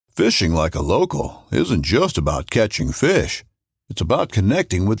Fishing like a local isn't just about catching fish. It's about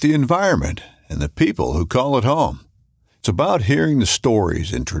connecting with the environment and the people who call it home. It's about hearing the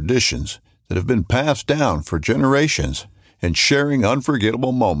stories and traditions that have been passed down for generations and sharing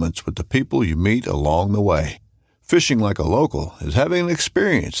unforgettable moments with the people you meet along the way. Fishing like a local is having an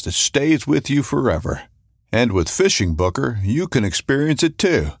experience that stays with you forever. And with Fishing Booker, you can experience it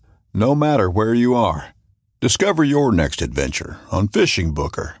too, no matter where you are. Discover your next adventure on Fishing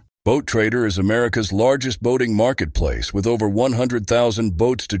Booker. Boat Trader is America's largest boating marketplace with over 100,000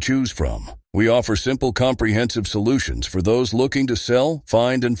 boats to choose from. We offer simple, comprehensive solutions for those looking to sell,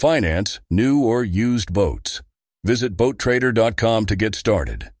 find, and finance new or used boats. Visit BoatTrader.com to get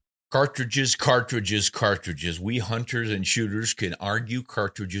started. Cartridges, cartridges, cartridges. We hunters and shooters can argue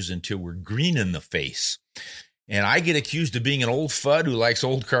cartridges until we're green in the face. And I get accused of being an old fud who likes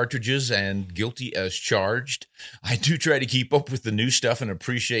old cartridges, and guilty as charged. I do try to keep up with the new stuff and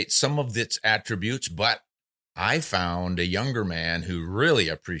appreciate some of its attributes, but I found a younger man who really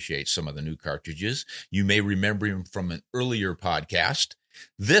appreciates some of the new cartridges. You may remember him from an earlier podcast.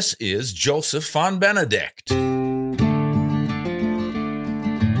 This is Joseph Von Benedict.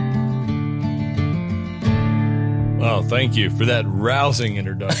 Well, thank you for that rousing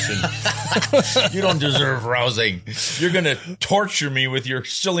introduction. You don't deserve rousing. You're going to torture me with your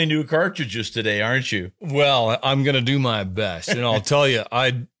silly new cartridges today, aren't you? Well, I'm going to do my best. And I'll tell you,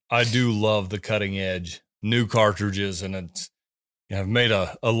 I do love the cutting edge new cartridges. And I've made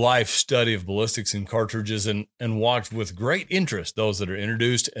a life study of ballistics and cartridges and watched with great interest those that are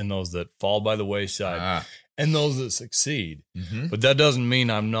introduced and those that fall by the wayside. And those that succeed. Mm-hmm. But that doesn't mean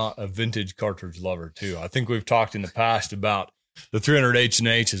I'm not a vintage cartridge lover, too. I think we've talked in the past about the 300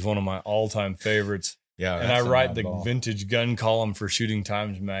 H&H is one of my all-time favorites. Yeah, and I write the vintage gun column for Shooting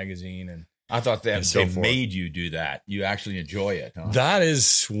Times magazine. And I thought that they made you do that. You actually enjoy it, huh? That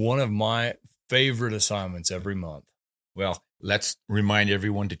is one of my favorite assignments every month. Well, let's remind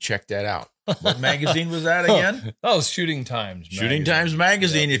everyone to check that out. What magazine was that again? That was Shooting Times magazine. Shooting Times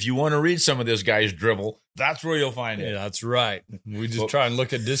magazine. Yep. If you want to read some of this guy's drivel, that's where you'll find it. Yeah, that's right. We just try and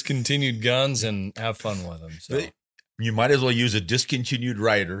look at discontinued guns and have fun with them. So. You might as well use a discontinued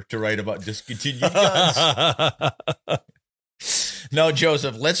writer to write about discontinued guns. No,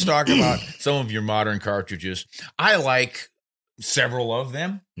 Joseph, let's talk about some of your modern cartridges. I like several of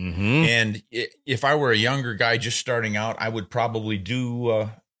them. Mm-hmm. And if I were a younger guy just starting out, I would probably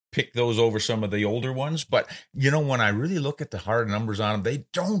pick those over some of the older ones. But, when I really look at the hard numbers on them, they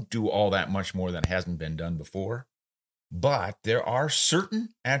don't do all that much more that hasn't been done before. But there are certain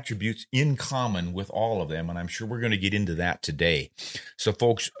attributes in common with all of them, and I'm sure we're going to get into that today. So,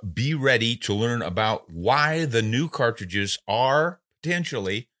 folks, be ready to learn about why the new cartridges are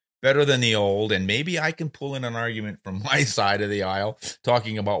potentially better than the old, and maybe I can pull in an argument from my side of the aisle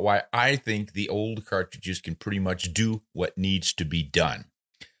talking about why I think the old cartridges can pretty much do what needs to be done.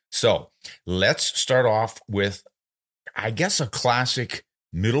 So let's start off with, I guess, a classic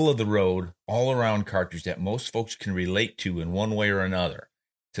middle-of-the-road, all-around cartridge that most folks can relate to in one way or another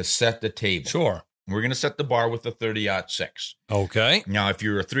to set the table. Sure. We're going to set the bar with the 30-06. Okay. Now, if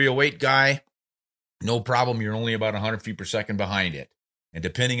you're a 308 guy, no problem. You're only about 100 feet per second behind it. And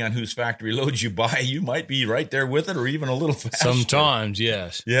depending on whose factory loads you buy, you might be right there with it or even a little faster. Sometimes,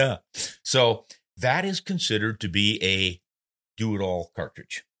 yes. Yeah. So that is considered to be a do-it-all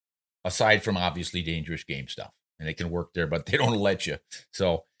cartridge, aside from obviously dangerous game stuff. And it can work there, but they don't let you.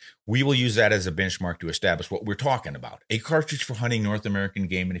 So we will use that as a benchmark to establish what we're talking about. A cartridge for hunting North American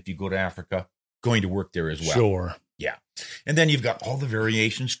game, and if you go to Africa, going to work there as well. Sure. Yeah. And then you've got all the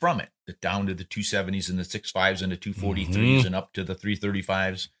variations from it, down to the 270s and the 6.5s and the 243s and up to the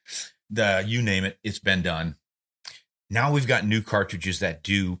 335s. You name it, it's been done. Now we've got new cartridges that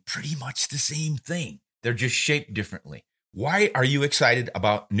do pretty much the same thing. They're just shaped differently. Why are you excited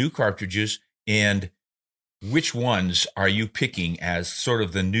about new cartridges, and which ones are you picking as sort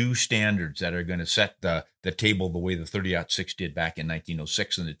of the new standards that are going to set the table the way the 30-06 did back in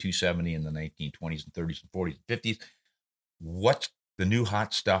 1906 and the 270 in the 1920s and 30s and 40s and 50s? What's the new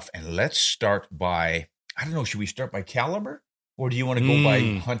hot stuff? And let's start by, I don't know, should we start by caliber? Or do you want to go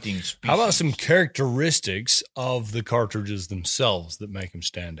by hunting species? How about some characteristics of the cartridges themselves that make them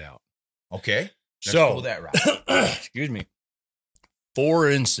stand out? Okay. Let's go that route. Excuse me. For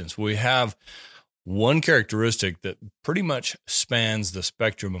instance, we have one characteristic that pretty much spans the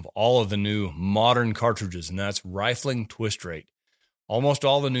spectrum of all of the new modern cartridges, and that's rifling twist rate. Almost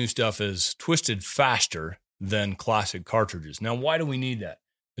all the new stuff is twisted faster than classic cartridges. Now, why do we need that?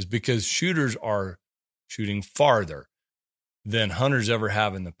 It's because shooters are shooting farther than hunters ever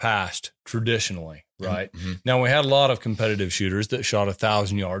have in the past, traditionally. right? Mm-hmm. Now, we had a lot of competitive shooters that shot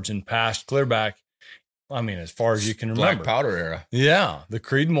 1,000 yards and passed clear back. I mean, as far as you can remember. Black powder era. Yeah, the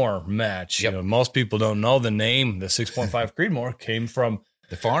Creedmoor match. Yep. You know, most people don't know the name. The 6.5 Creedmoor came from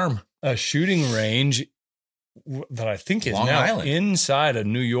The farm. a shooting range that I think is Long now Island. inside of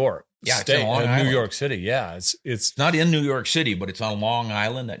New York. Yeah, it's State, in Long New Island. York City. Yeah, it's It's not in New York City, but it's on Long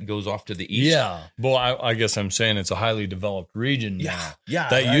Island that goes off to the east. yeah. Well, I guess I'm saying it's a highly developed region now. Yeah.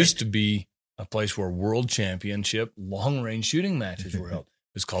 That right. used to be a place where world championship long range shooting matches were held.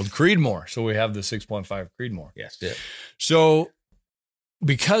 It's called Creedmoor. So we have the 6.5 Creedmoor. Yes, it. So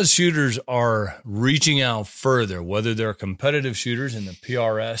because shooters are reaching out further, whether they're competitive shooters in the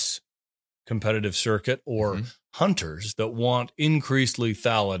PRS competitive circuit or Mhm. hunters that want increased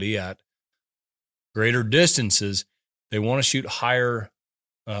lethality at greater distances, they want to shoot higher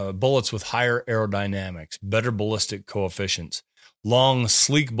bullets with higher aerodynamics, better ballistic coefficients, long,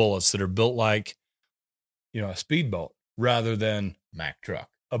 sleek bullets that are built like, a speedboat rather than Mack truck.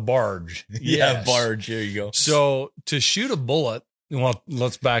 a barge. Yeah, Yes. barge. There you go. So to shoot a bullet, well,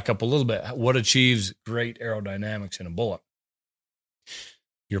 let's back up a little bit. What achieves great aerodynamics in a bullet?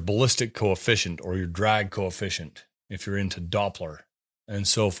 Your ballistic coefficient or your drag coefficient, if you're into Doppler and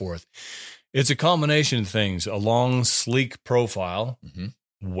so forth. It's a combination of things, a long, sleek profile,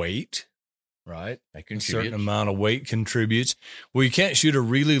 Mm-hmm. weight, right? That A contributes. certain amount of weight contributes. Well, you can't shoot a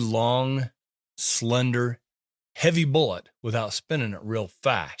really long, slender, heavy bullet without spinning it real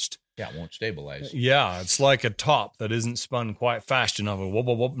fast. Yeah, it won't stabilize. Yeah, it's like a top that isn't spun quite fast enough. It whoop,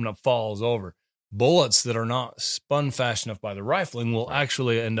 whoop, whoop, and it falls over. Bullets that are not spun fast enough by the rifling will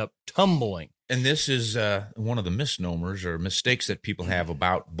actually end up tumbling. And this is one of the misnomers or mistakes that people have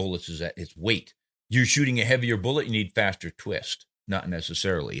about bullets is that it's weight. You're shooting a heavier bullet, you need faster twist. Not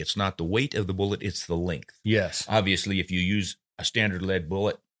necessarily. It's not the weight of the bullet, it's the length. Yes. Obviously, if you use a standard lead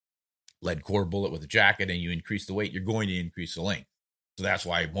core bullet with a jacket, and you increase the weight, you're going to increase the length. So that's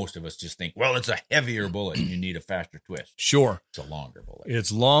why most of us just think, well, it's a heavier bullet and you need a faster twist. Sure. It's a longer bullet.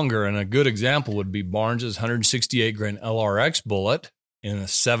 It's longer, and a good example would be Barnes's 168 grain LRX bullet in a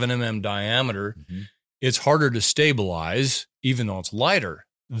 7mm diameter. Mhm. It's harder to stabilize, even though it's lighter,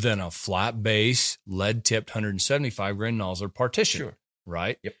 than a flat base, lead-tipped 175 grain Nosler partition. Sure.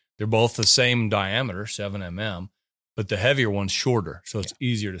 Right? Yep. They're both the same diameter, 7mm, but the heavier one's shorter, so it's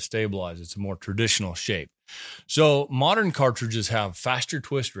easier to stabilize. It's a more traditional shape. So modern cartridges have faster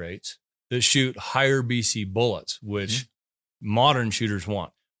twist rates that shoot higher BC bullets, which modern shooters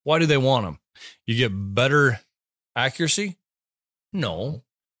want. Why do they want them? You get better accuracy? No.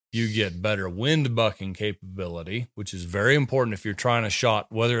 You get better wind bucking capability, which is very important if you're trying to shot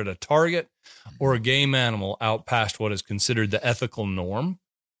whether at a target or a game animal out past what is considered the ethical norm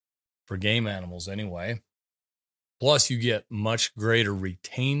for game animals anyway. Plus, you get much greater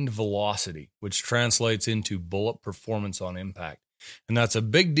retained velocity, which translates into bullet performance on impact. And that's a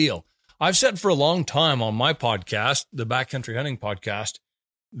big deal. I've said for a long time on my podcast, the Backcountry Hunting Podcast,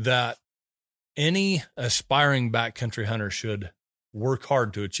 that any aspiring backcountry hunter should work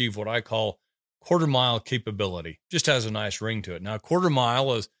hard to achieve what I call quarter mile capability. Just has a nice ring to it. Now, a quarter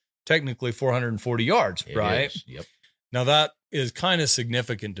mile is technically 440 yards, It right? is. Yep. Now, that is kind of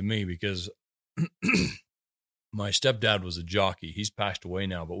significant to me because my stepdad was a jockey. He's passed away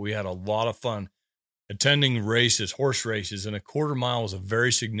now, but we had a lot of fun attending races, horse races, and a quarter mile was a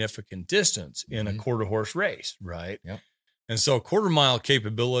very significant distance in a quarter horse race, right? Yep. And so quarter mile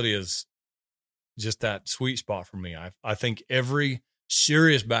capability is just that sweet spot for me. I think every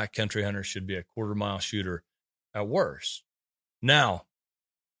serious backcountry hunter should be a quarter mile shooter at worst. Now,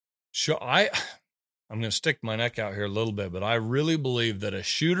 I'm going to stick my neck out here a little bit, but I really believe that a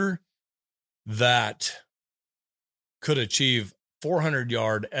shooter that could achieve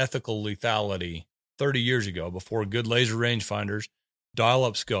 400-yard ethical lethality 30 years ago before good laser rangefinders,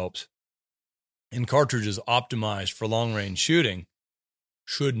 dial-up scopes, and cartridges optimized for long-range shooting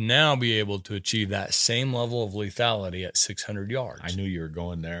should now be able to achieve that same level of lethality at 600 yards. I knew you were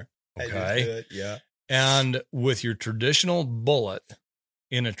going there. Okay. Yeah. And with your traditional bullet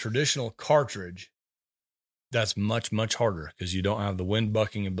in a traditional cartridge, that's much, much harder because you don't have the wind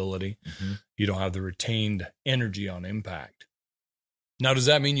bucking ability. Mm-hmm. You don't have the retained energy on impact. Now, does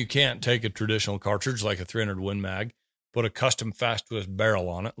that mean you can't take a traditional cartridge like a 300 Win Mag, put a custom fast twist barrel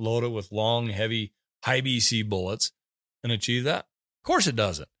on it, load it with long, heavy, high BC bullets, and achieve that? Of course it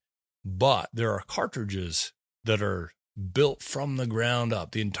doesn't. But there are cartridges that are built from the ground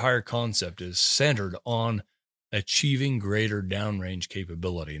up. The entire concept is centered on achieving greater downrange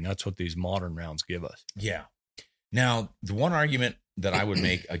capability, and that's what these modern rounds give us. Yeah. Now, the one argument that I would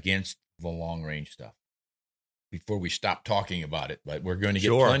make against the long range stuff before we stop talking about it, but we're going to get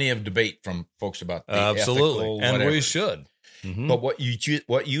Sure. plenty of debate from folks about the Absolutely. ethical, And whatever. we should. Mhm. But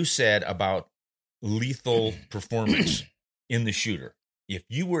what you said about lethal performance in the shooter, if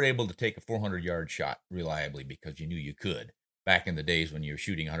you were able to take a 400-yard shot reliably because you knew you could back in the days when you were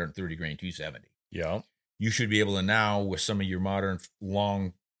shooting 130 grain 270, Yeah. you should be able to now, with some of your modern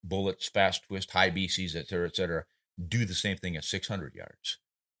long bullets, fast twist, high BCs, et cetera, do the same thing at 600 yards.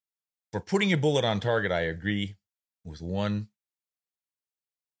 For putting your bullet on target, I agree with one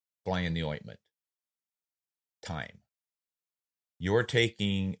fly in the ointment: time. You're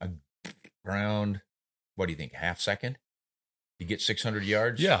taking around, what do you think, half second to get 600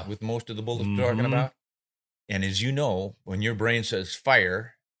 yards Yeah. with most of the bullets we're talking about? And as you know, when your brain says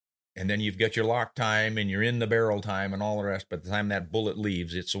fire, and then you've got your lock time and you're in the barrel time and all the rest, by the time that bullet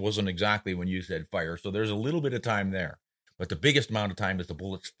leaves, it wasn't exactly when you said fire. So there's a little bit of time there. But the biggest amount of time is the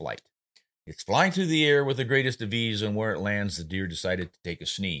bullet's flight. It's flying through the air with the greatest of ease, and where it lands, the deer decided to take a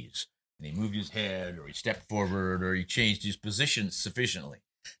sneeze. And he moved his head, or he stepped forward, or he changed his position sufficiently.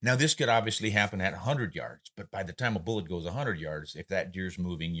 Now, this could obviously happen at 100 yards, but by the time a bullet goes 100 yards, if that deer's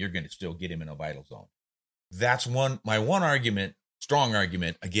moving, you're going to still get him in a vital zone. That's my one argument, strong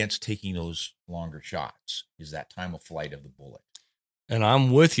argument against taking those longer shots, is that time of flight of the bullet. And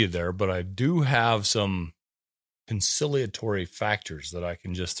I'm with you there, but I do have some conciliatory factors that I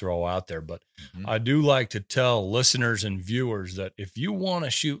can just throw out there. But I do like to tell listeners and viewers that if you want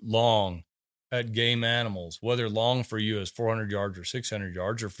to shoot long at game animals, whether long for you is 400 yards or 600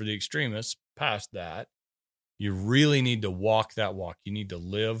 yards, or for the extremists past that, you really need to walk that walk. You need to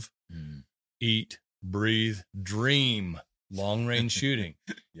live, eat, breathe, dream long range shooting.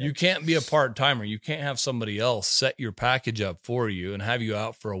 You can't be a part timer. You can't have somebody else set your package up for you and have you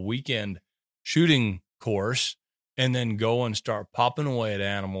out for a weekend shooting course and then go and start popping away at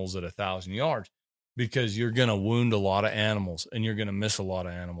animals at 1,000 yards, because you're going to wound a lot of animals and you're going to miss a lot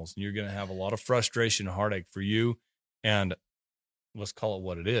of animals, and you're going to have a lot of frustration and heartache for you. And let's call it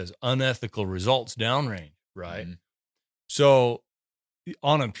what it is, unethical results downrange, right? So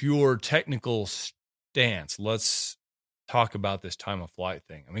on a pure technical stance, let's talk about this time of flight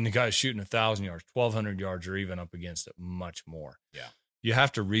thing. I mean, the guy's shooting 1,000 yards, 1,200 yards, or even up against it much more. Yeah. You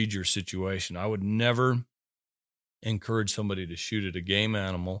have to read your situation. I would never encourage somebody to shoot at a game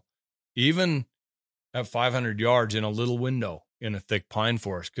animal, even at 500 yards in a little window in a thick pine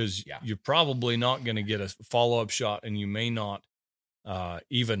forest, because you're probably not going to get a follow-up shot, and you may not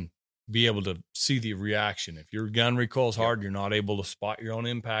even be able to see the reaction. If your gun recoils hard, you're not able to spot your own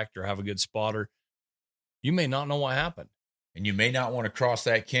impact or have a good spotter. You may not know what happened. And you may not want to cross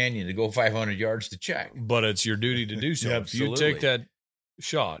that canyon to go 500 yards to check. But it's your duty to do so. If you Absolutely. take that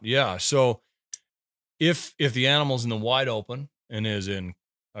shot. Yeah. So if the animal's in the wide open and is in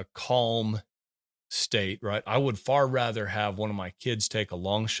a calm state, right, I would far rather have one of my kids take a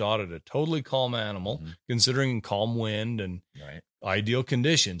long shot at a totally calm animal, considering calm wind and ideal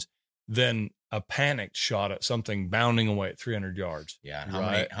conditions, than a panicked shot at something bounding away at 300 yards. Yeah.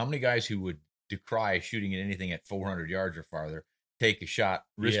 And how many guys who would decry shooting at anything at 400 yards or farther take a shot,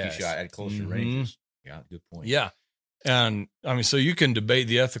 risky shot at closer ranges? Yeah, good point. Yeah. And I mean, so you can debate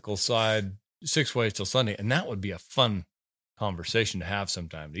the ethical side 6 ways till Sunday, and that would be a fun conversation to have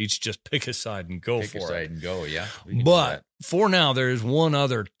sometime. Each just pick a side and go Pick a for side it. and go, yeah. We can do But that. for now, there is one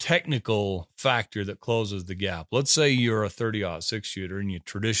other technical factor that closes the gap. Let's say you're a 30-06 shooter and you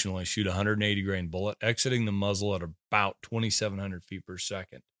traditionally shoot a 180 grain bullet, exiting the muzzle at about 2,700 feet per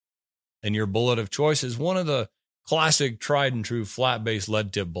second. And your bullet of choice is one of the classic tried and true flat base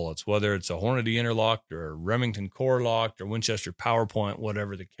lead tip bullets, whether it's a Hornady interlocked or Remington core locked or Winchester PowerPoint,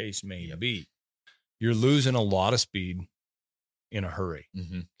 whatever the case may be. You're losing a lot of speed in a hurry.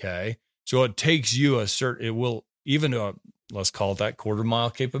 Okay. So it takes you it will even to let's call it that quarter mile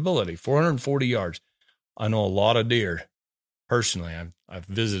capability, 440 yards. I know a lot of deer personally. I've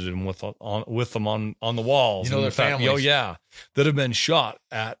visited them with them on the walls. You know, their families. Oh yeah. That have been shot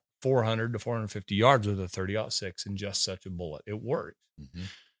at 400 to 450 yards with a 30-06 in just such a bullet. It works.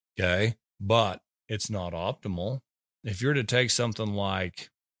 Okay. But it's not optimal. If you're to take something like,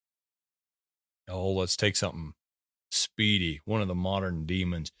 let's take something speedy, one of the modern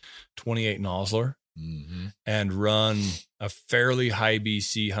demons, 28 Nosler, and run a fairly high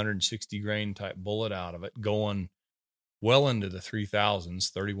BC 160 grain type bullet out of it, going well into the 3,000s,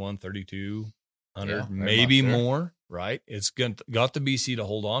 31, 32, 100, maybe more, right? It's got the BC to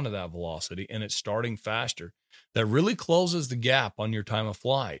hold on to that velocity, and it's starting faster. That really closes the gap on your time of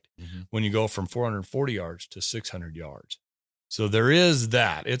flight when you go from 440 yards to 600 yards. So there is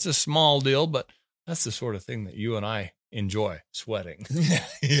that. It's a small deal, but that's the sort of thing that you and I enjoy, sweating.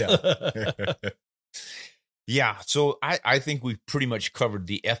 Yeah. Yeah, so I think we've pretty much covered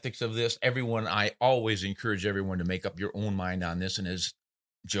the ethics of this. I always encourage everyone to make up your own mind on this. And as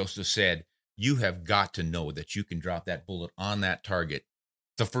Joseph said, you have got to know that you can drop that bullet on that target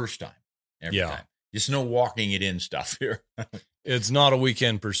the first time, every time. Just no walking it in stuff here. It's not a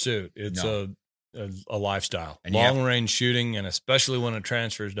weekend pursuit. It's No. a lifestyle. And you have- Long range shooting, and especially when it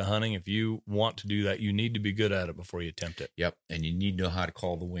transfers to hunting, if you want to do that, you need to be good at it before you attempt it. Yep, and you need to know how to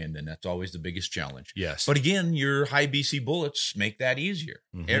call the wind, and that's always the biggest challenge. Yes. But again, your high BC bullets make that easier.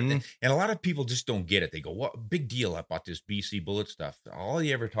 Mhm. And a lot of people just don't get it. They go, what big deal about this BC bullet stuff? All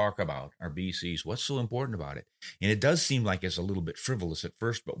you ever talk about are BCs. What's so important about it? And it does seem like it's a little bit frivolous at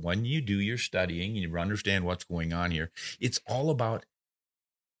first, but when you do your studying and you understand what's going on here, it's all about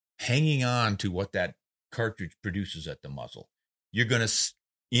hanging on to what that cartridge produces at the muzzle. You're going to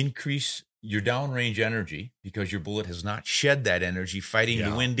increase your downrange energy because your bullet has not shed that energy fighting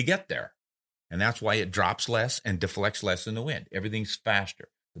the wind to get there. And that's why it drops less and deflects less in the wind. Everything's faster.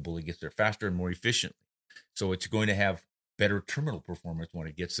 The bullet gets there faster and more efficiently. So it's going to have better terminal performance when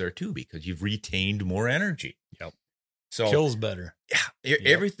it gets there too, because you've retained more energy. Yep. So Kills better. yeah,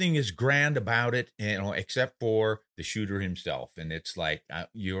 everything is grand about it, except for the shooter himself. And it's like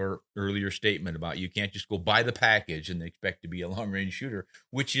your earlier statement about you can't just go buy the package and expect to be a long range shooter,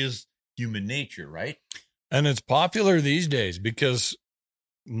 which is human nature, right? And it's popular these days because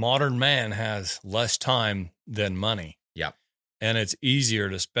modern man has less time than money. Yeah. And it's easier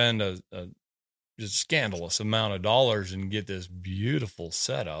to spend a just scandalous amount of dollars and get this beautiful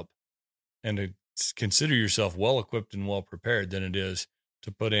setup and to consider yourself well equipped and well prepared than it is to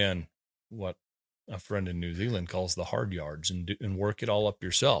put in what a friend in New Zealand calls the hard yards and work it all up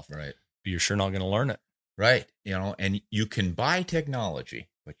yourself. Right. But you're sure not going to learn it. Right. And you can buy technology,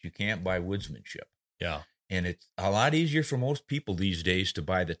 but you can't buy woodsmanship. Yeah. And it's a lot easier for most people these days to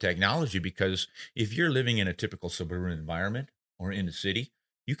buy the technology because if you're living in a typical suburban environment or in a city,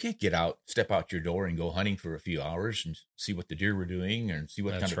 you can't step out your door and go hunting for a few hours and see what the deer were doing and see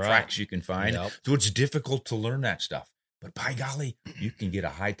what kind of tracks you can find. Yep. So it's difficult to learn that stuff. But by golly, you can get a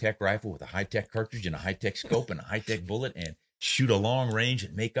high-tech rifle with a high-tech cartridge and a high-tech scope and a high-tech bullet and shoot a long range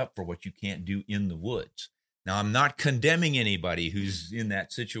and make up for what you can't do in the woods. Now, I'm not condemning anybody who's in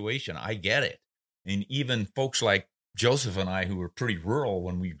that situation. I get it. And even folks like Joseph and I, who were pretty rural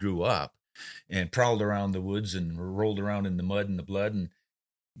when we grew up and prowled around the woods and rolled around in the mud and the blood, and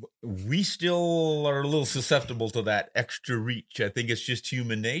we still are a little susceptible to that extra reach. I think it's just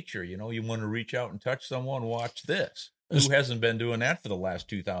human nature. You want to reach out and touch someone, watch this. Who hasn't been doing that for the last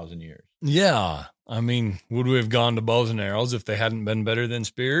 2,000 years? Yeah. I mean, would we have gone to bows and arrows if they hadn't been better than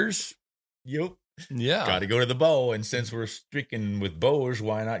spears? Yep. Yeah. Got to go to the bow. And since we're streaking with bows,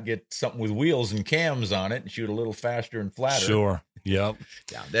 why not get something with wheels and cams on it and shoot a little faster and flatter? Sure. Yep.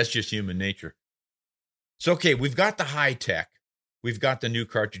 Yeah, that's just human nature. So, okay, we've got the high tech. We've got the new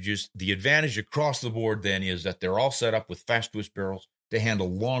cartridges. The advantage across the board then is that they're all set up with fast twist barrels to handle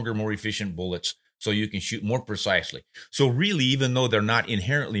longer, more efficient bullets so you can shoot more precisely. So really, even though they're not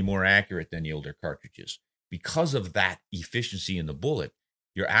inherently more accurate than the older cartridges, because of that efficiency in the bullet,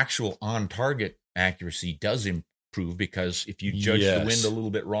 your actual on-target accuracy does improve because if you judge the wind a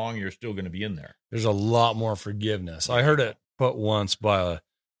little bit wrong, you're still going to be in there. There's a lot more forgiveness. I heard it put once by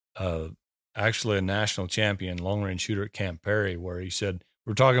actually a national champion long range shooter at Camp Perry, where he said,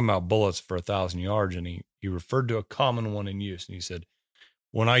 we're talking about bullets for 1,000 yards. And he referred to a common one in use. And he said,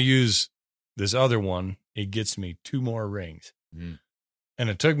 when I use this other one, it gets me 2 more rings. Mm. And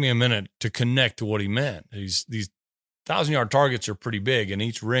it took me a minute to connect to what he meant. These 1,000-yard targets are pretty big, and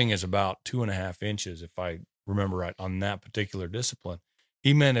each ring is about 2.5 inches, if I remember right, on that particular discipline.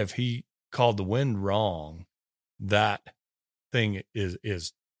 He meant if he called the wind wrong, that thing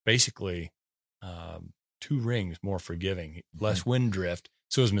is basically 2 rings more forgiving, less wind drift.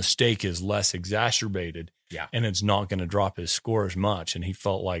 So his mistake is less exacerbated. Yeah. And it's not going to drop his score as much. And he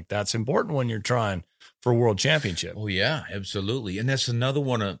felt like that's important when you're trying for a world championship. Oh, yeah, absolutely. And that's another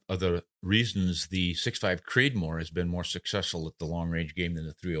one of the reasons the 6.5 Creedmoor has been more successful at the long-range game than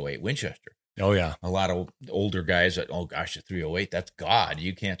the .308 Winchester. Oh, yeah. A lot of older guys that, oh, gosh, the .308, that's God.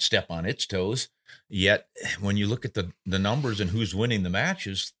 You can't step on its toes. Yet, when you look at the numbers and who's winning the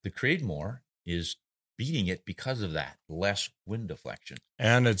matches, the Creedmoor is beating it because of that, less wind deflection.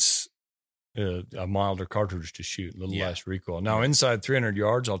 And it's a milder cartridge to shoot, a little less recoil. Now, inside 300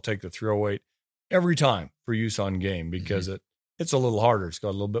 yards, I'll take the .308 every time for use on game because it's a little harder. It's got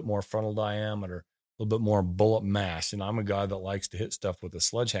a little bit more frontal diameter, a little bit more bullet mass. And I'm a guy that likes to hit stuff with a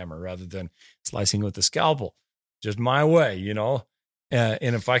sledgehammer rather than slicing with a scalpel. Just my way,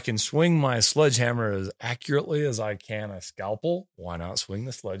 And if I can swing my sledgehammer as accurately as I can a scalpel, why not swing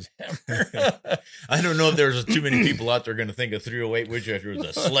the sledgehammer? I don't know if there's too many people out there going to think a 308 Winchester is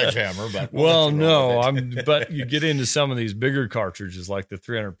a sledgehammer, but well, no. But you get into some of these bigger cartridges like the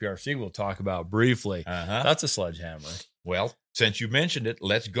 300 PRC we'll talk about briefly. That's a sledgehammer. Well, since you mentioned it,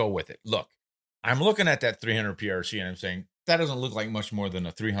 let's go with it. Look, I'm looking at that 300 PRC and I'm saying, that doesn't look like much more than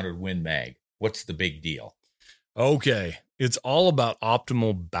a 300 Win Mag. What's the big deal? Okay. It's all about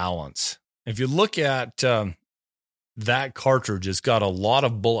optimal balance. If you look at that cartridge, it's got a lot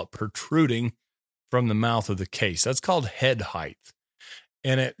of bullet protruding from the mouth of the case. That's called head height.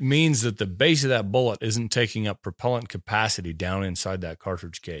 And it means that the base of that bullet isn't taking up propellant capacity down inside that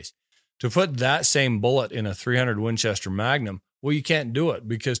cartridge case. To put that same bullet in a 300 Winchester Magnum, well, you can't do it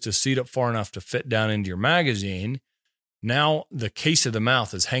because to seat it far enough to fit down into your magazine, now the case of the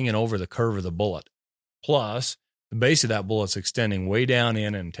mouth is hanging over the curve of the bullet. Plus, the base of that bullet's extending way down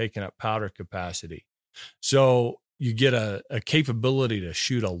in and taking up powder capacity. So you get a capability to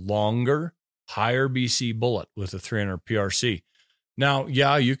shoot a longer, higher BC bullet with a 300 PRC. Now,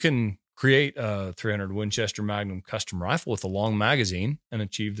 yeah, you can create a 300 Winchester Magnum custom rifle with a long magazine and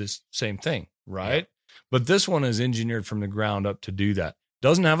achieve this same thing, right? Yeah. But this one is engineered from the ground up to do that.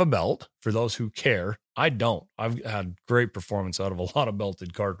 Doesn't have a belt for those who care. I don't. I've had great performance out of a lot of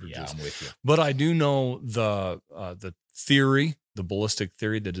belted cartridges. Yeah, I'm with you. But I do know the theory, the ballistic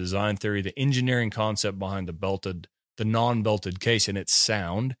theory, the design theory, the engineering concept behind the non-belted case, and it's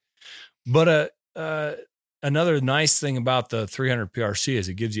sound. But another nice thing about the 300 PRC is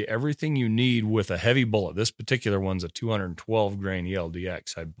it gives you everything you need with a heavy bullet. This particular one's a 212 grain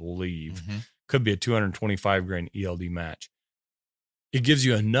ELDX, I believe. Mm-hmm. Could be a 225 grain ELD match. It gives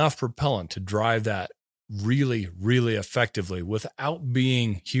you enough propellant to drive that really, really effectively without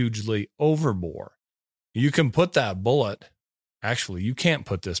being hugely overbore. You can put that bullet, actually, you can't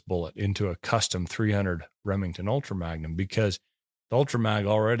put this bullet into a custom 300 Remington Ultra Magnum because the Ultra Mag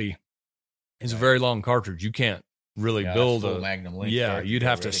already is a very long cartridge. You can't really build a Magnum length. Yeah, you'd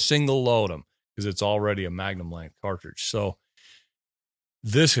have to single load them because it's already a Magnum length cartridge. So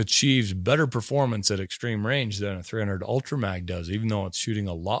this achieves better performance at extreme range than a 300 Ultra Mag does, even though it's shooting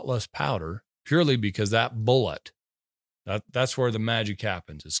a lot less powder, purely because that bullet, that's where the magic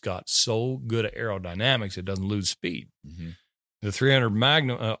happens. It's got so good at aerodynamics, it doesn't lose speed. Mm-hmm. The 300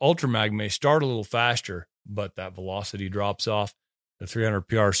 Magnum, Ultra Mag may start a little faster, but that velocity drops off. The 300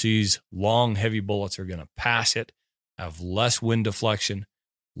 PRC's long, heavy bullets are going to pass it, have less wind deflection,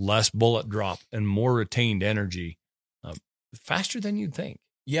 less bullet drop, and more retained energy. Faster than you'd think.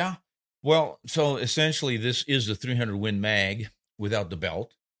 Yeah. Well, so essentially this is the 300 Win Mag without the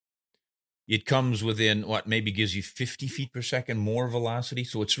belt. It comes within maybe gives you 50 feet per second more velocity.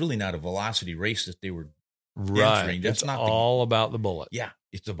 So it's really not a velocity race that they were entering. That's not all about the bullet. Yeah.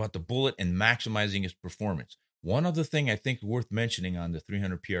 It's about the bullet and maximizing its performance. One other thing I think worth mentioning on the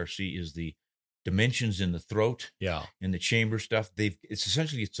 300 PRC is the dimensions in the throat. Yeah. And the chamber stuff.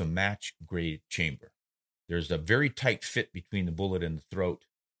 It's a match grade chamber. There's a very tight fit between the bullet and the throat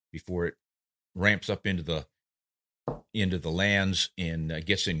before it ramps up into the lands and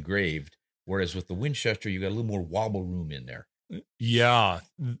gets engraved. Whereas with the Winchester, you got a little more wobble room in there. Yeah,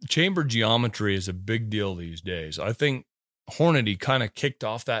 chamber geometry is a big deal these days. I think Hornady kind of kicked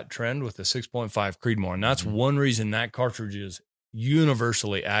off that trend with the 6.5 Creedmoor, and that's one reason that cartridge is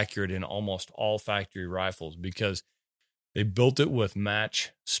universally accurate in almost all factory rifles because they built it with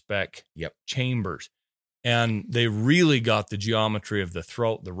match spec chambers. And they really got the geometry of the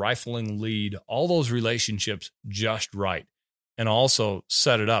throat, the rifling lead, all those relationships just right. And also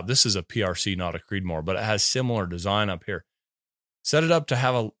set it up. This is a PRC, not a Creedmoor, but it has similar design up here. Set it up to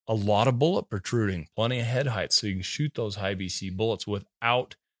have a lot of bullet protruding, plenty of head height, so you can shoot those high BC bullets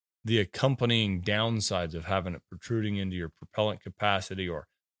without the accompanying downsides of having it protruding into your propellant capacity or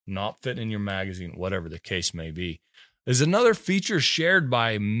not fitting in your magazine, whatever the case may be. There's another feature shared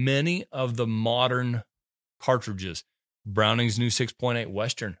by many of the modern cartridges. Browning's new 6.8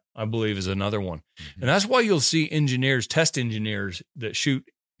 Western, I believe, is another one. Mm-hmm. And that's why you'll see test engineers that shoot,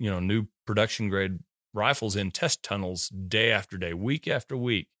 new production grade rifles in test tunnels day after day, week after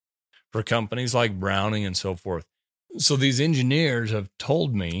week for companies like Browning and so forth. So these engineers have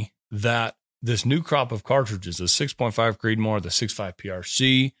told me that this new crop of cartridges, the 6.5 Creedmoor, the 6.5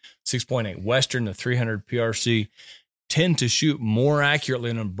 PRC, 6.8 Western, the 300 PRC, tend to shoot more accurately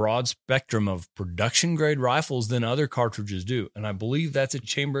in a broad spectrum of production grade rifles than other cartridges do. And I believe that's a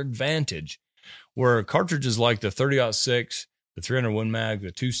chamber advantage where cartridges like the 30-06, the 300 Win Mag,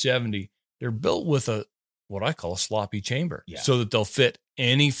 the 270, they're built with what I call a sloppy chamber so that they'll fit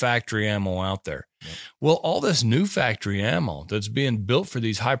any factory ammo out there. Yep. Well, all this new factory ammo that's being built for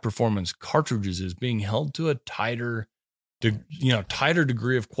these high performance cartridges is being held to a tighter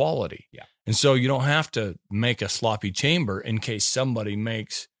degree of quality. Yeah. And so you don't have to make a sloppy chamber in case somebody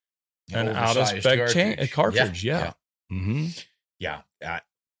makes an out of spec cartridge. Yeah. Mm-hmm. Yeah.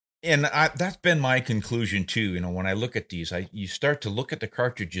 And that's been my conclusion too. When I look at these, you start to look at the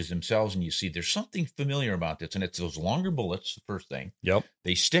cartridges themselves and you see there's something familiar about this. And it's those longer bullets, the first thing. Yep.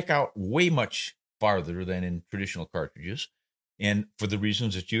 They stick out way much farther than in traditional cartridges. And for the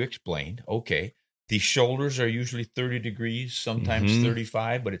reasons that you explained, okay, the shoulders are usually 30 degrees, sometimes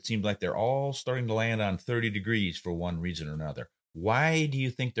 35, but it seems like they're all starting to land on 30 degrees for one reason or another. Why do you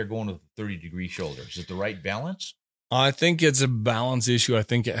think they're going with 30-degree shoulders? Is it the right balance? I think it's a balance issue. I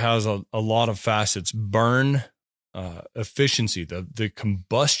think it has a lot of facets. Burn efficiency, the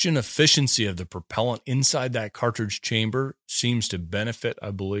combustion efficiency of the propellant inside that cartridge chamber seems to benefit,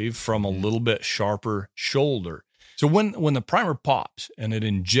 I believe, from a little bit sharper shoulder. So when the primer pops and it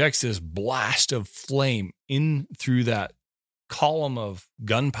injects this blast of flame in through that column of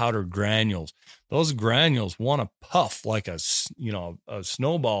gunpowder granules, those granules want to puff like a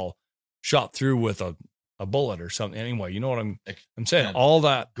snowball shot through with a bullet or something. Anyway, you know what I'm saying? All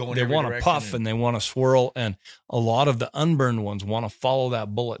that, they want to puff and they want to swirl. And a lot of the unburned ones want to follow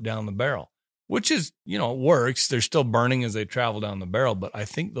that bullet down the barrel, which is, it works. They're still burning as they travel down the barrel. But I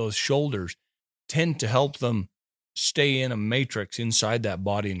think those shoulders tend to help them stay in a matrix inside that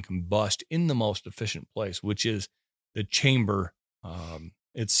body and combust in the most efficient place, which is the chamber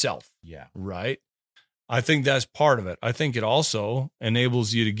itself. Yeah. Right. I think that's part of it. I think it also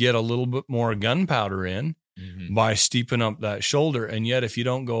enables you to get a little bit more gunpowder in by steeping up that shoulder. And yet, if you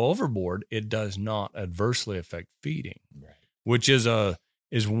don't go overboard, it does not adversely affect feeding, which is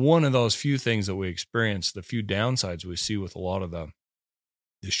one of those few things that we experience, the few downsides we see with a lot of the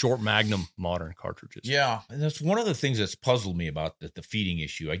short magnum modern cartridges. Yeah. And that's one of the things that's puzzled me about the feeding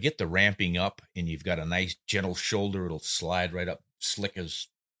issue. I get the ramping up and you've got a nice gentle shoulder. It'll slide right up slick as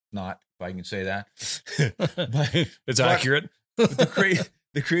not, if I can say that. It's accurate.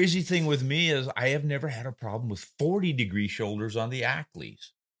 The crazy thing with me is I have never had a problem with 40-degree shoulders on the Ackleys.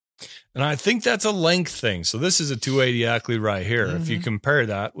 And I think that's a length thing. So this is a 280 Ackley right here. If you compare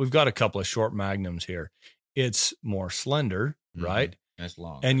that, we've got a couple of short magnums here. It's more slender, right? That's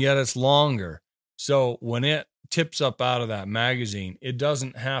long. And yet it's longer. So when it tips up out of that magazine, it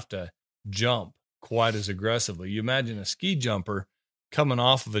doesn't have to jump quite as aggressively. You imagine a ski jumper coming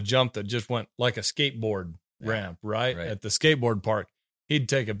off of a jump that just went like a skateboard ramp, right? At the skateboard park, he'd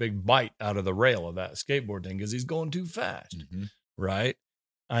take a big bite out of the rail of that skateboard thing because he's going too fast, right?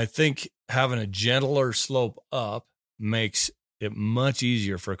 I think having a gentler slope up makes it much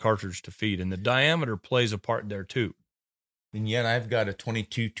easier for a cartridge to feed, and the diameter plays a part there too. And yet I've got a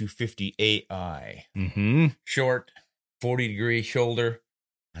 22-250 AI. Short, 40-degree shoulder.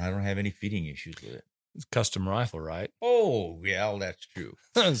 I don't have any feeding issues with it. It's a custom rifle, right? Oh, yeah, that's true.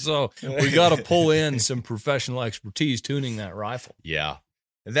 So we got to pull in some professional expertise tuning that rifle. Yeah.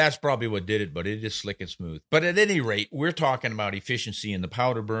 That's probably what did it, but it is slick and smooth. But at any rate, we're talking about efficiency in the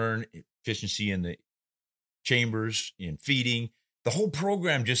powder burn, efficiency in the chambers, in feeding. The whole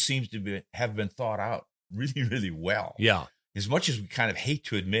program just seems to have been thought out really, really well. Yeah. As much as we kind of hate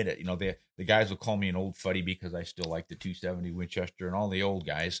to admit it, the guys will call me an old fuddy because I still like the 270 Winchester and all the old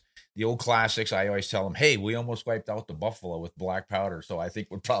guys, the old classics. I always tell them, hey, we almost wiped out the Buffalo with black powder, so I think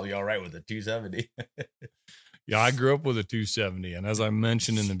we're probably all right with the 270. Yeah, I grew up with a 270, and as I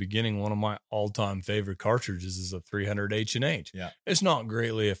mentioned in the beginning, one of my all-time favorite cartridges is a 300 H&H. Yeah, it's not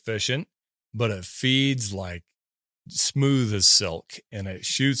greatly efficient, but it feeds like smooth as silk, and it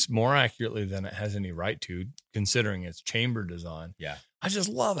shoots more accurately than it has any right to, considering its chamber design. Yeah, I just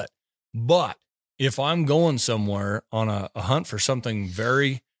love it. But if I'm going somewhere on a hunt for something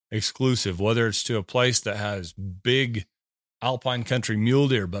very exclusive, whether it's to a place that has big alpine country mule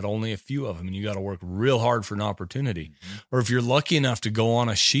deer, but only a few of them, and you got to work real hard for an opportunity, or if you're lucky enough to go on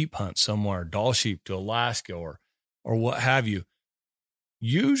a sheep hunt somewhere, Dall sheep to Alaska or what have you,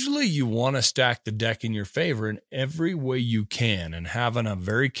 usually you want to stack the deck in your favor in every way you can, and having a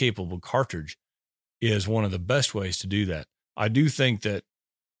very capable cartridge is one of the best ways to do that. I do think that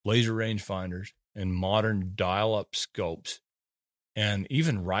laser rangefinders and modern dial-up scopes and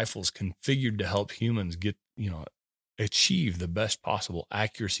even rifles configured to help humans get, achieve the best possible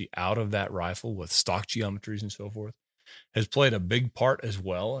accuracy out of that rifle with stock geometries and so forth has played a big part as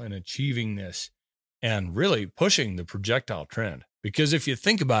well in achieving this and really pushing the projectile trend. Because if you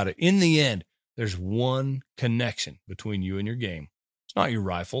think about it, in the end, there's one connection between you and your game. It's not your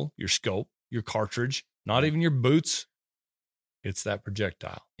rifle, your scope, your cartridge, not even your boots, It's that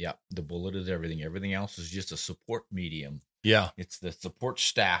projectile. Yeah, the bullet is everything. Everything else is just a support medium. Yeah, It's the support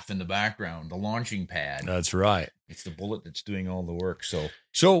staff in the background, the launching pad. that's right. It's the bullet that's doing all the work. So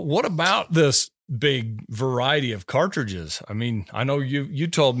What about this big variety of cartridges? I mean, I know you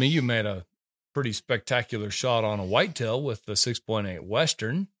told me you made a pretty spectacular shot on a whitetail with the 6.8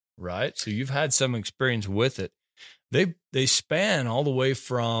 Western, right? So you've had some experience with it. They span all the way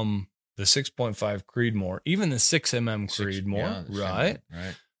from the 6.5 Creedmoor, even the 6mm Creedmoor, right?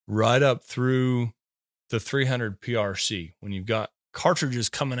 Right up through the 300 PRC, when you've got cartridges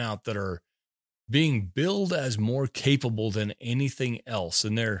coming out that are being billed as more capable than anything else.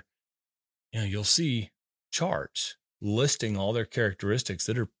 And you'll see charts listing all their characteristics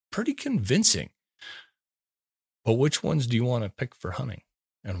that are pretty convincing. But which ones do you want to pick for hunting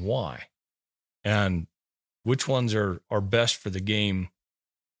and why? And which ones are best for the game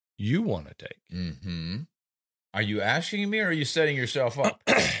you want to take? Mm-hmm. Are you asking me or are you setting yourself up?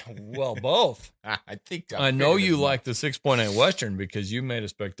 Well, both. I think I know you like the 6.8 Western because you made a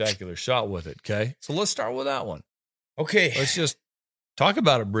spectacular shot with it. Okay. So let's start with that one. Okay. Let's just talk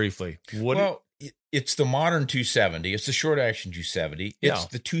about it briefly. It's the modern 270. It's the short action 270. It's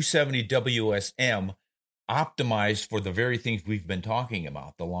the 270 WSM optimized for the very things we've been talking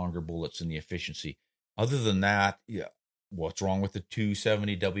about, the longer bullets and the efficiency. Other than that, what's wrong with the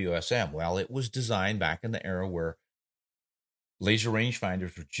 270 WSM? Well, it was designed back in the era where laser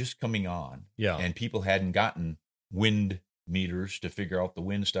rangefinders were just coming on. Yeah. And people hadn't gotten wind meters to figure out the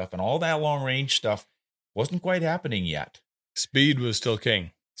wind stuff. And all that long range stuff wasn't quite happening yet. Speed was still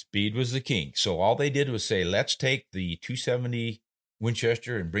king. Speed was the king. So all they did was say, let's take the 270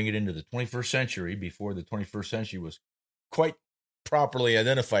 Winchester and bring it into the 21st century before the 21st century was quite properly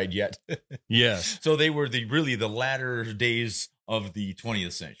identified yet. Yes. So they were really the latter days of the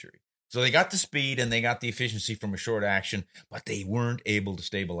 20th century. So they got the speed and they got the efficiency from a short action, but they weren't able to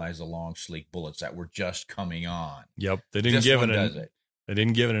stabilize the long, sleek bullets that were just coming on. Yep. They didn't give it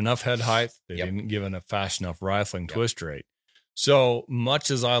enough head height. They didn't give it a fast enough rifling twist rate. So much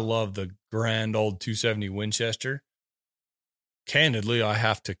as I love the grand old 270 Winchester, candidly, I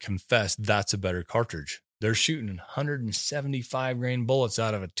have to confess that's a better cartridge. They're shooting 175 grain bullets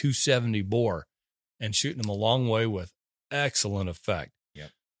out of a 270 bore and shooting them a long way with excellent effect. Yep.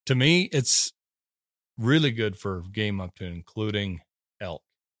 To me, it's really good for game up to including elk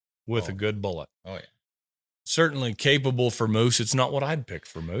with a good bullet. Oh, yeah. Certainly capable for moose. It's not what I'd pick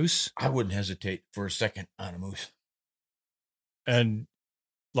for moose. I wouldn't hesitate for a second on a moose. And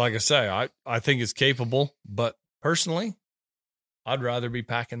like I say, I think it's capable, but personally, I'd rather be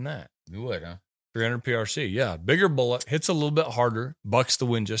packing that. You would, huh? 300 PRC, yeah. Bigger bullet, hits a little bit harder, bucks the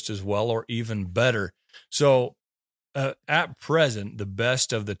wind just as well or even better. So at present, the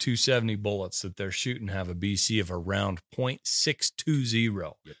best of the 270 bullets that they're shooting have a BC of around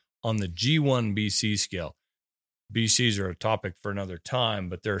 0.620 on the G1 BC scale. BCs are a topic for another time,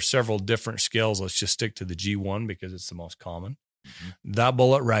 but there are several different scales. Let's just stick to the G1 because it's the most common. Mm-hmm. That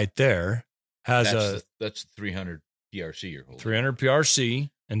bullet right there has that's 300 PRC you're holding. 300 PRC.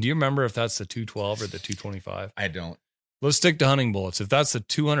 And do you remember if that's the 212 or the 225? I don't. Let's stick to hunting bullets. If that's the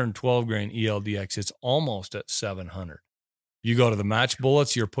 212 grain ELDX, it's almost at 700. You go to the match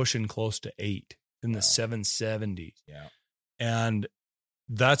bullets, you're pushing close to 8 in the 770s. Yeah. And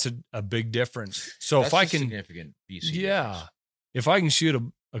that's a big difference. So that's if I can, significant BC difference. If I can shoot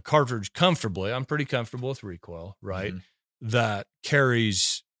a cartridge comfortably, I'm pretty comfortable with recoil, right? Mm-hmm. That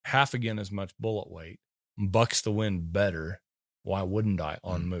carries half again as much bullet weight, bucks the wind better. Why wouldn't I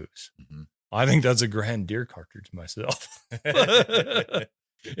on moose? Mm-hmm. I think that's a grand deer cartridge myself.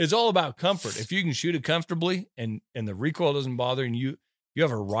 It's all about comfort. If you can shoot it comfortably and the recoil doesn't bother and you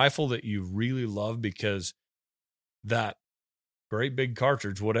have a rifle that you really love because that great big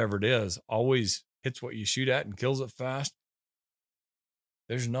cartridge, whatever it is, always hits what you shoot at and kills it fast,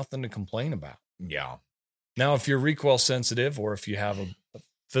 there's nothing to complain about. Yeah. Now, if you're recoil sensitive or if you have a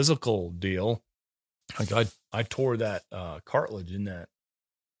physical deal, like I tore that cartilage in that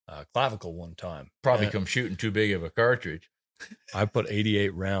clavicle one time. Probably come shooting too big of a cartridge. I put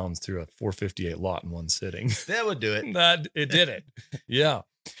 88 rounds through a 458 lot in one sitting. That would do it. It did it. Yeah.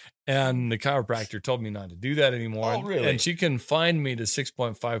 And the chiropractor told me not to do that anymore. Oh, really? And she confined me to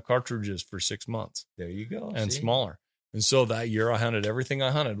 6.5 cartridges for 6 months. There you go. And smaller. And so that year I hunted everything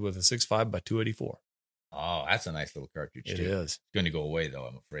I hunted with a 6.5 by 284. Oh, that's a nice little cartridge too. It is. It's going to go away though,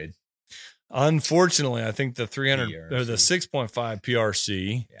 I'm afraid. Unfortunately, I think the 300 PRC. or the 6.5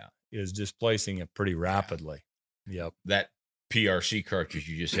 PRC is displacing it pretty rapidly. Yeah. Yep. That PRC cartridge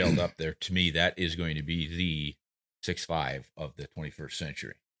you just held up there, to me, that is going to be the 6.5 of the 21st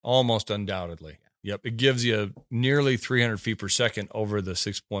century. Almost undoubtedly. Yep. It gives you nearly 300 feet per second over the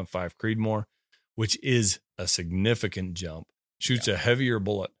 6.5 Creedmoor, which is a significant jump. Shoots a heavier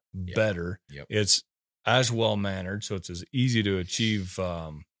bullet better. Yep. It's as well mannered, so it's as easy to achieve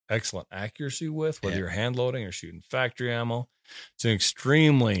excellent accuracy with, whether you're hand loading or shooting factory ammo. It's an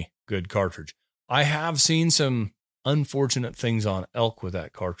extremely good cartridge. I have seen some unfortunate things on elk with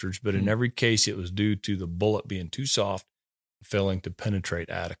that cartridge, but in every case, it was due to the bullet being too soft, failing to penetrate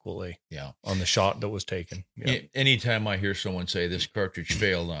adequately on the shot that was taken. Yeah. Anytime I hear someone say this cartridge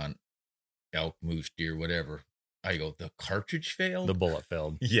failed on elk, moose, deer, whatever, I go, the cartridge failed? The bullet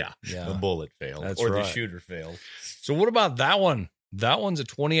failed. Yeah. The bullet failed. That's or right. the shooter failed. So what about that one? That one's a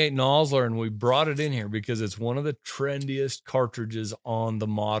 28 Nosler, and we brought it in here because it's one of the trendiest cartridges on the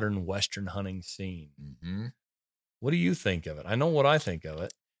modern Western hunting scene. Mm-hmm. What do you think of it? I know what I think of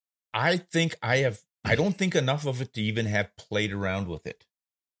it. I don't think enough of it to even have played around with it.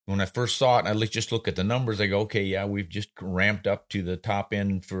 When I first saw it, and I just look at the numbers, I go, okay, yeah, we've just ramped up to the top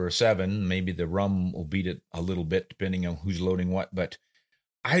end for a 7. Maybe the rum will beat it a little bit, depending on who's loading what. But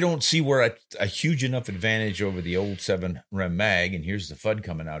I don't see where a huge enough advantage over the old 7 Rem mag, and here's the FUD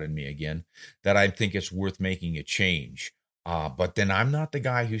coming out in me again, that I think it's worth making a change. But then I'm not the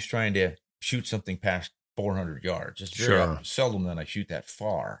guy who's trying to shoot something past 400 yards. It's very seldom that I shoot that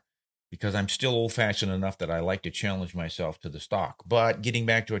far, because I'm still old-fashioned enough that I like to challenge myself to the stock. But getting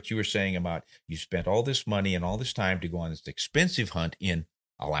back to what you were saying about you spent all this money and all this time to go on this expensive hunt in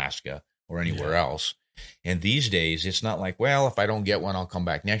Alaska or anywhere else. And these days, it's not like, well, if I don't get one, I'll come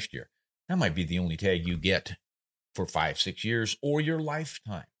back next year. That might be the only tag you get for 5-6 years or your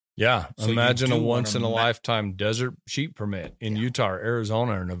lifetime. Yeah. So imagine a once-in-a-lifetime desert sheep permit in Utah or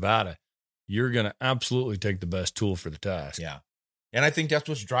Arizona or Nevada. You're going to absolutely take the best tool for the task. Yeah. And I think that's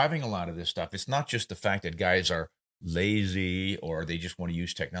what's driving a lot of this stuff. It's not just the fact that guys are lazy or they just want to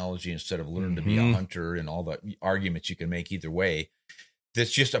use technology instead of learn to be a hunter, and all the arguments you can make either way.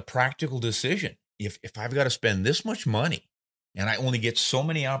 That's just a practical decision. If I've got to spend this much money and I only get so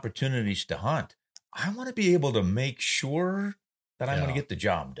many opportunities to hunt, I want to be able to make sure that I'm going to get the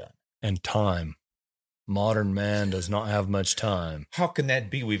job done. And time. Modern man does not have much time. How can that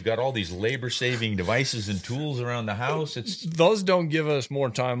be? We've got all these labor-saving devices and tools around the house. Those don't give us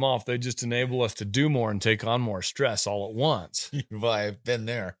more time off. They just enable us to do more and take on more stress all at once. Well, I've been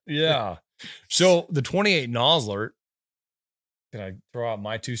there. Yeah. So the 28 Nosler, can I throw out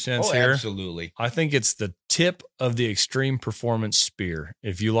my 2 cents here? Absolutely. I think it's the tip of the extreme performance spear.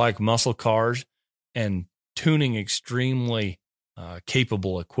 If you like muscle cars and tuning extremely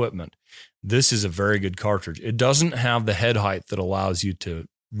capable equipment, this is a very good cartridge. It doesn't have the head height that allows you to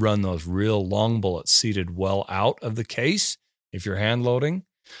run those real long bullets seated well out of the case if you're hand loading,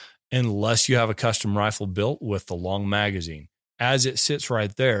 unless you have a custom rifle built with the long magazine. As it sits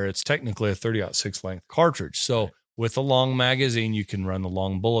right there, it's technically a 30-06 length cartridge. So with a long magazine, you can run the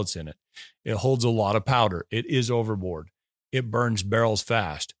long bullets in it. It holds a lot of powder. It is overboard. It burns barrels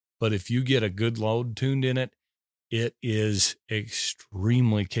fast. But if you get a good load tuned in it, it is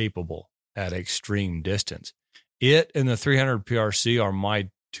extremely capable at extreme distance. It and the 300 PRC are my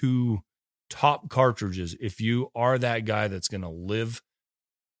 2 top cartridges. If you are that guy that's going to live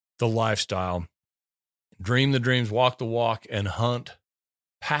the lifestyle, dream the dreams, walk the walk, and hunt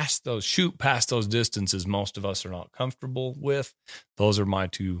shoot past those distances most of us are not comfortable with, those are my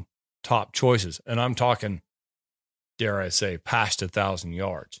 2 top choices. And I'm talking, dare I say, past 1,000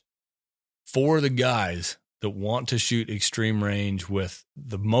 yards. For the guys that want to shoot extreme range with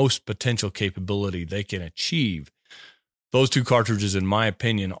the most potential capability they can achieve, those 2 cartridges, in my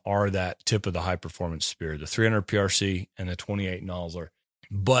opinion, are that tip of the high performance spear, the 300 PRC and the 28 Nosler.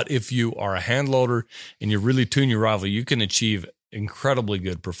 But if you are a hand loader and you really tune your rifle, you can achieve incredibly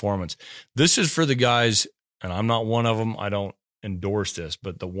good performance. This is for the guys, and I'm not one of them, I don't endorse this,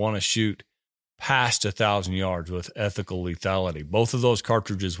 but that want to shoot past 1,000 yards with ethical lethality. Both of those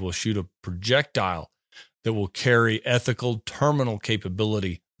cartridges will shoot a projectile that will carry ethical terminal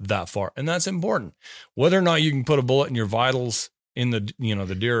capability that far. And that's important. Whether or not you can put a bullet in your vitals in the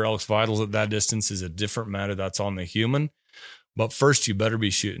deer or elk's vitals at that distance is a different matter. That's on the human. But first, you better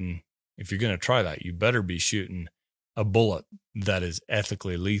be shooting, if you're going to try that, you better be shooting a bullet that is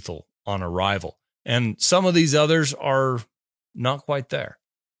ethically lethal on arrival. And some of these others are not quite there.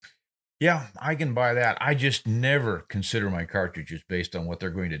 Yeah, I can buy that. I just never consider my cartridges based on what they're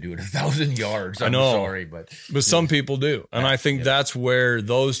going to do at 1,000 yards. I'm sorry, but some people do. And I think that's where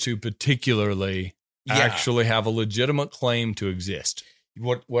those 2 particularly actually have a legitimate claim to exist.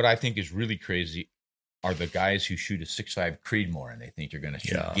 What I think is really crazy are the guys who shoot a 6.5 Creedmoor and they think they're going to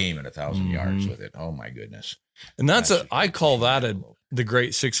shoot game at 1,000 yards with it. Oh my goodness. And I call that the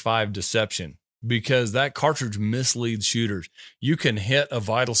great 6.5 deception. because that cartridge misleads shooters. You can hit a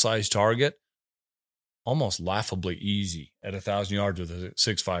vital size target almost laughably easy at 1,000 yards with a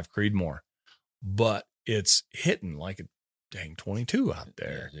 6.5 Creedmoor, but it's hitting like a dang 22 out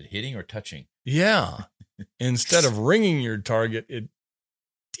there. Is it hitting or touching? Yeah. Instead of ringing your target, it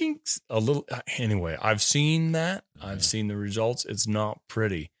dinks a little. Anyway, I've seen that. I've seen the results. It's not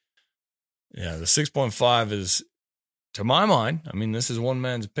pretty. Yeah, the 6.5 is, to my mind, I mean, this is one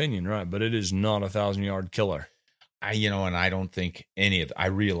man's opinion, right? But it is not a 1,000-yard killer. And I don't think any of I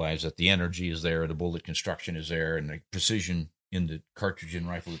realize that the energy is there, the bullet construction is there, and the precision in the cartridge and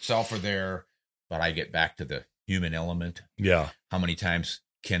rifle itself are there. But I get back to the human element. Yeah. How many times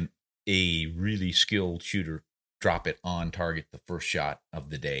can a really skilled shooter drop it on target the first shot of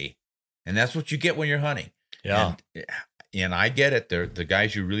the day? And that's what you get when you're hunting. Yeah. And I get it. The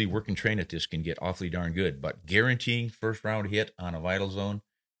guys who really work and train at this can get awfully darn good. But guaranteeing first round hit on a vital zone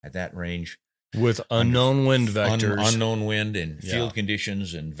at that range, with unknown wind vectors, unknown wind and field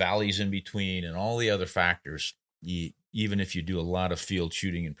conditions and valleys in between and all the other factors, even if you do a lot of field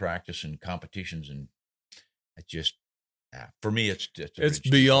shooting and practice and competitions, and it just, for me, it's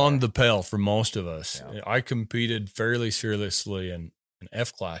beyond the pale for most of us. Yeah. I competed fairly seriously in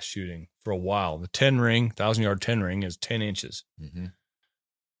F-class shooting for a while. The 10 ring, 1,000-yard 10 ring is 10 inches. Mm-hmm.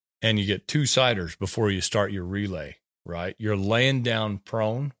 And you get 2 siders before you start your relay. Right, you're laying down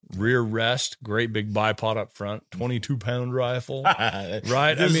prone, rear rest, great big bipod up front, 22-pound rifle.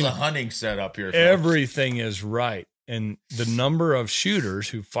 Right, This is a hunting setup here. Folks. Everything is right, and the number of shooters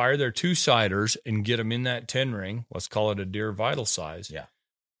who fire their 2-siders and get them in that 10 ring, let's call it a deer vital size. Yeah,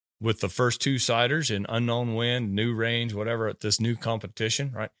 with the first 2-siders in unknown wind, new range, whatever at this new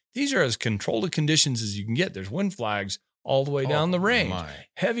competition. Right, these are as controlled of conditions as you can get. There's wind flags all the way down the range.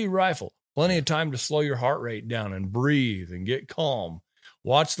 Heavy rifle. Plenty of time to slow your heart rate down and breathe and get calm.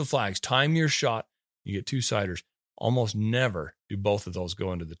 Watch the flags. Time your shot. You get 2-siders. Almost never do both of those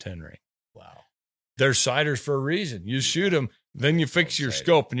go into the 10 ring. Wow. They're siders for a reason. You shoot them, then you fix your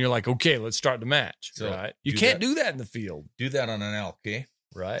scope, and you're like, okay, let's start the match. So right? You can't do that in the field. Do that on an elk, okay?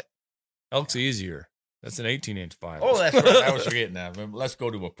 Right? Elk's easier. That's an 18-inch file. Oh, that's right. I was forgetting that. Let's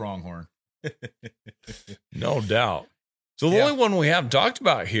go to a pronghorn. No doubt. So the only one we haven't talked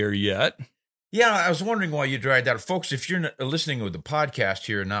about here yet. Yeah, I was wondering why you dried that. Folks, if you're listening with the podcast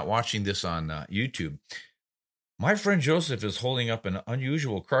here and not watching this on YouTube, my friend Joseph is holding up an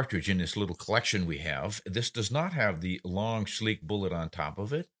unusual cartridge in this little collection we have. This does not have the long, sleek bullet on top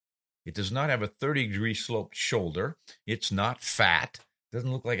of it. It does not have a 30-degree sloped shoulder. It's not fat.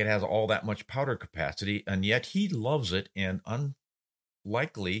 Doesn't look like it has all that much powder capacity, and yet he loves it, and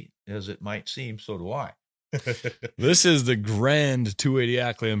unlikely as it might seem, so do I. This is the Grand 280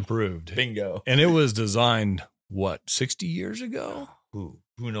 Ackley Improved. Bingo. And it was designed, 60 years ago? Who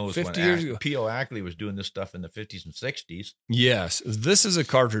knows 50 when years ago. P.O. Ackley was doing this stuff in the 50s and 60s. Yes. This is a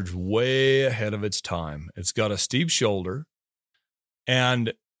cartridge way ahead of its time. It's got a steep shoulder.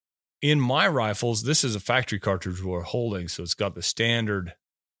 And in my rifles, this is a factory cartridge we're holding, so it's got the standard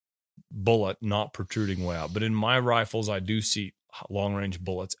bullet not protruding way out. But in my rifles, I do see long-range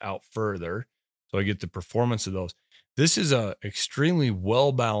bullets out further. So I get the performance of those. This is a extremely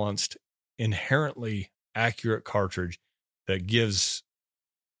well-balanced, inherently accurate cartridge that gives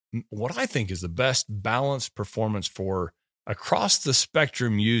what I think is the best balanced performance for across the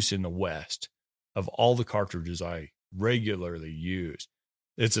spectrum use in the West of all the cartridges I regularly use.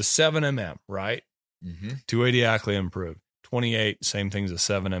 It's a 7mm, right? Mm-hmm. 280 Ackley Improved. 28, same thing as a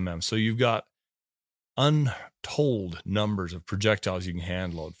 7mm. So you've got untold numbers of projectiles you can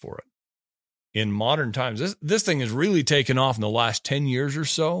hand load for it. In modern times, this thing has really taken off in the last 10 years or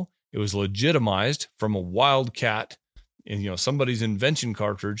so. It was legitimized from a wildcat in somebody's invention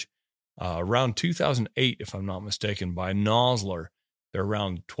cartridge around 2008, if I'm not mistaken, by Nosler. There are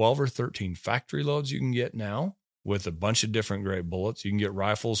around 12 or 13 factory loads you can get now with a bunch of different great bullets. You can get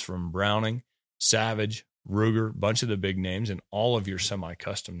rifles from Browning, Savage, Ruger, a bunch of the big names, and all of your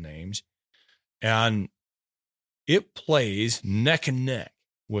semi-custom names. And it plays neck and neck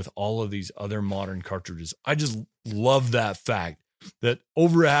with all of these other modern cartridges. I just love that fact that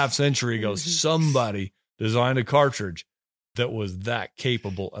over a half century ago, somebody designed a cartridge that was that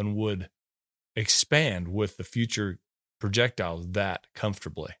capable and would expand with the future projectiles that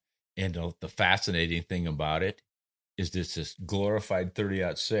comfortably. And the fascinating thing about it is this glorified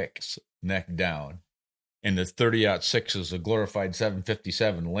 30-06 neck down. And the 30-06 is a glorified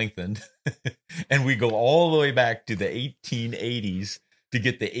 757 lengthened. And we go all the way back to the 1880s to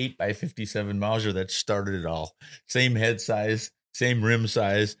get the 8x57 Mauser that started it all. Same head size, same rim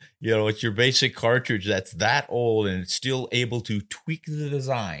size. It's your basic cartridge that's that old, and it's still able to tweak the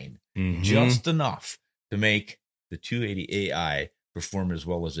design Mhm. just enough to make the 280 AI perform as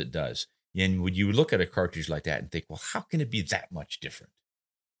well as it does. And when you look at a cartridge like that and think, well, how can it be that much different?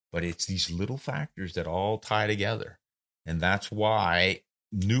 But it's these little factors that all tie together. And that's why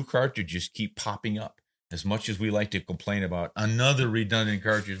new cartridges keep popping up. As much as we like to complain about another redundant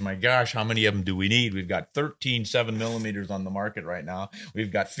cartridge, my gosh, how many of them do we need? We've got 13 7mm on the market right now.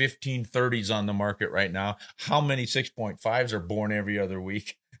 We've got 15 30s on the market right now. How many 6.5s are born every other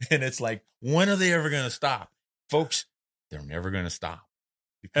week? And it's like, when are they ever going to stop? Folks, they're never going to stop.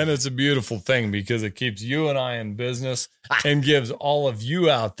 And it's a beautiful thing because it keeps you and I in business and gives all of you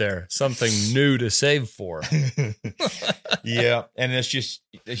out there something new to save for. Yeah. And it's just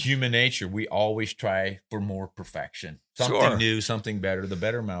human nature. We always try for more perfection, something Sure. new, something better, the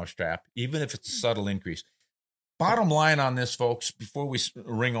better mousetrap, even if it's a subtle increase. Bottom line on this, folks, before we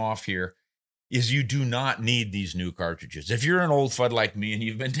ring off here, is you do not need these new cartridges. If you're an old fud like me and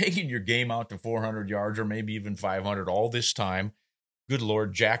you've been taking your game out to 400 yards or maybe even 500 all this time, good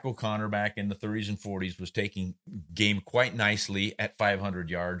Lord, Jack O'Connor back in the 30s and 40s was taking game quite nicely at 500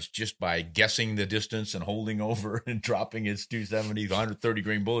 yards just by guessing the distance and holding over and dropping his 270, 130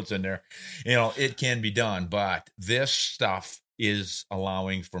 grain bullets in there. You know, it can be done, but this stuff is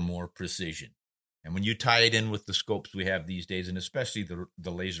allowing for more precision. And when you tie it in with the scopes we have these days, and especially the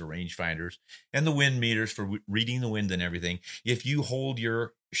laser rangefinders and the wind meters for reading the wind and everything, if you hold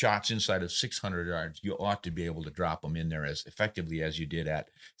your shots inside of 600 yards, you ought to be able to drop them in there as effectively as you did at,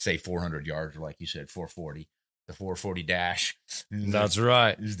 say, 400 yards, or like you said, 440. The 440 dash. That's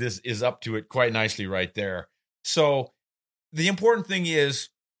right. This is up to it quite nicely right there. So the important thing is,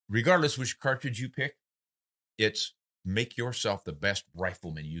 regardless which cartridge you pick, it's make yourself the best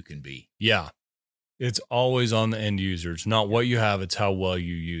rifleman you can be. Yeah. It's always on the end user. It's not what you have, it's how well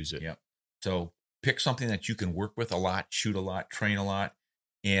you use it. Yep. So pick something that you can work with a lot, shoot a lot, train a lot,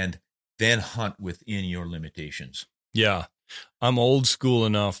 and then hunt within your limitations. Yeah. I'm old school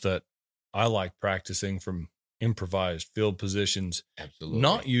enough that I like practicing from improvised field positions, Absolutely.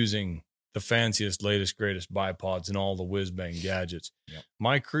 not using the fanciest, latest, greatest bipods and all the whiz-bang gadgets. Yep.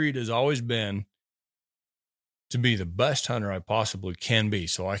 My creed has always been to be the best hunter I possibly can be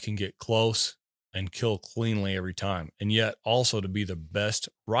so I can get close and kill cleanly every time. And yet also to be the best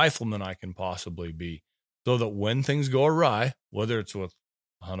rifleman I can possibly be so that when things go awry, whether it's with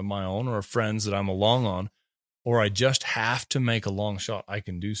a hunt of my own or friends that I'm along on, or I just have to make a long shot, I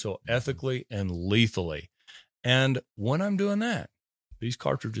can do so ethically and lethally. And when I'm doing that, these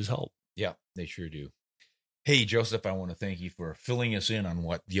cartridges help. Yeah, they sure do. Hey, Joseph, I want to thank you for filling us in on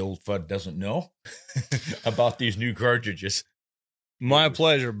what the old fud doesn't know about these new cartridges. My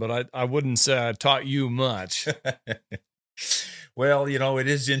pleasure, but I wouldn't say I taught you much. Well, you know, it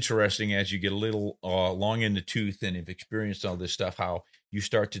is interesting as you get a little long in the tooth and have experienced all this stuff, how you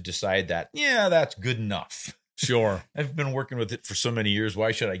start to decide that, yeah, that's good enough. Sure. I've been working with it for so many years.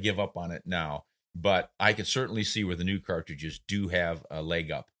 Why should I give up on it now? But I can certainly see where the new cartridges do have a leg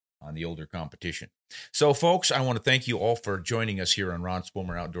up on the older competition. So, folks, I want to thank you all for joining us here on Ron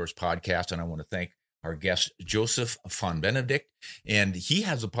Spomer Outdoors Podcast, and I want to thank our guest, Joseph Van Benedict, and he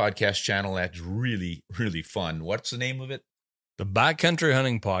has a podcast channel that's really, really fun. What's the name of it? The Backcountry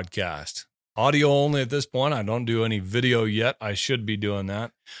Hunting Podcast. Audio only at this point. I don't do any video yet. I should be doing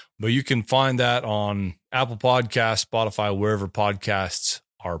that. But you can find that on Apple Podcasts, Spotify, wherever podcasts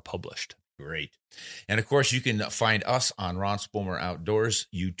are published. Great. And, of course, you can find us on Ron Spomer Outdoors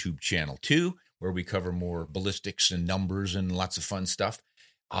YouTube channel, too, where we cover more ballistics and numbers and lots of fun stuff.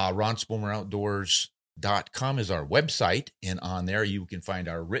 RonSpomerOutdoors.com is our website, and on there you can find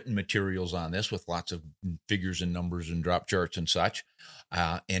our written materials on this with lots of figures and numbers and drop charts and such.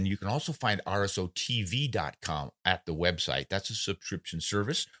 And you can also find RSOTV.com at the website. That's a subscription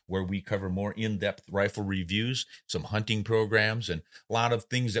service where we cover more in-depth rifle reviews, some hunting programs, and a lot of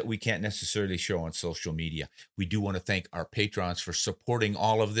things that we can't necessarily show on social media. We do want to thank our patrons for supporting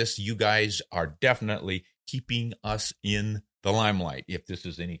all of this. You guys are definitely keeping us in the limelight, if this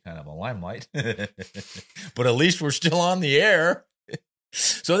is any kind of a limelight. But at least we're still on the air.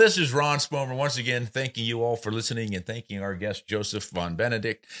 So this is Ron Spomer once again thanking you all for listening and thanking our guest Joseph Van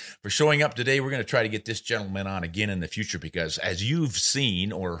Benedict for showing up today. We're going to try to get this gentleman on again in the future because, as you've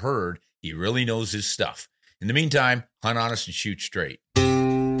seen or heard, he really knows his stuff. In the meantime, hunt honest and shoot straight.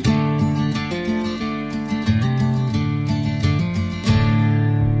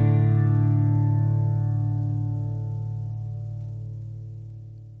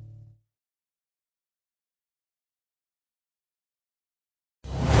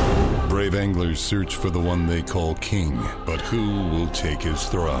 Brave anglers search for the one they call king, but who will take his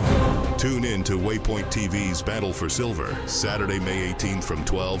throne? Tune in to Waypoint TV's Battle for Silver, Saturday, May 18th from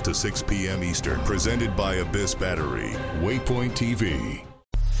 12 to 6 p.m. Eastern, presented by Abyss Battery. Waypoint TV.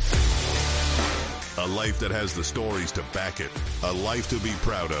 A life that has the stories to back it. A life to be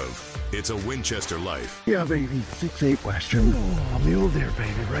proud of. It's a Winchester life. Yeah, baby. 6'8" Western. Oh, mule deer,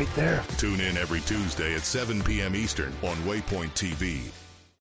 baby, right there. Tune in every Tuesday at 7 p.m. Eastern on Waypoint TV.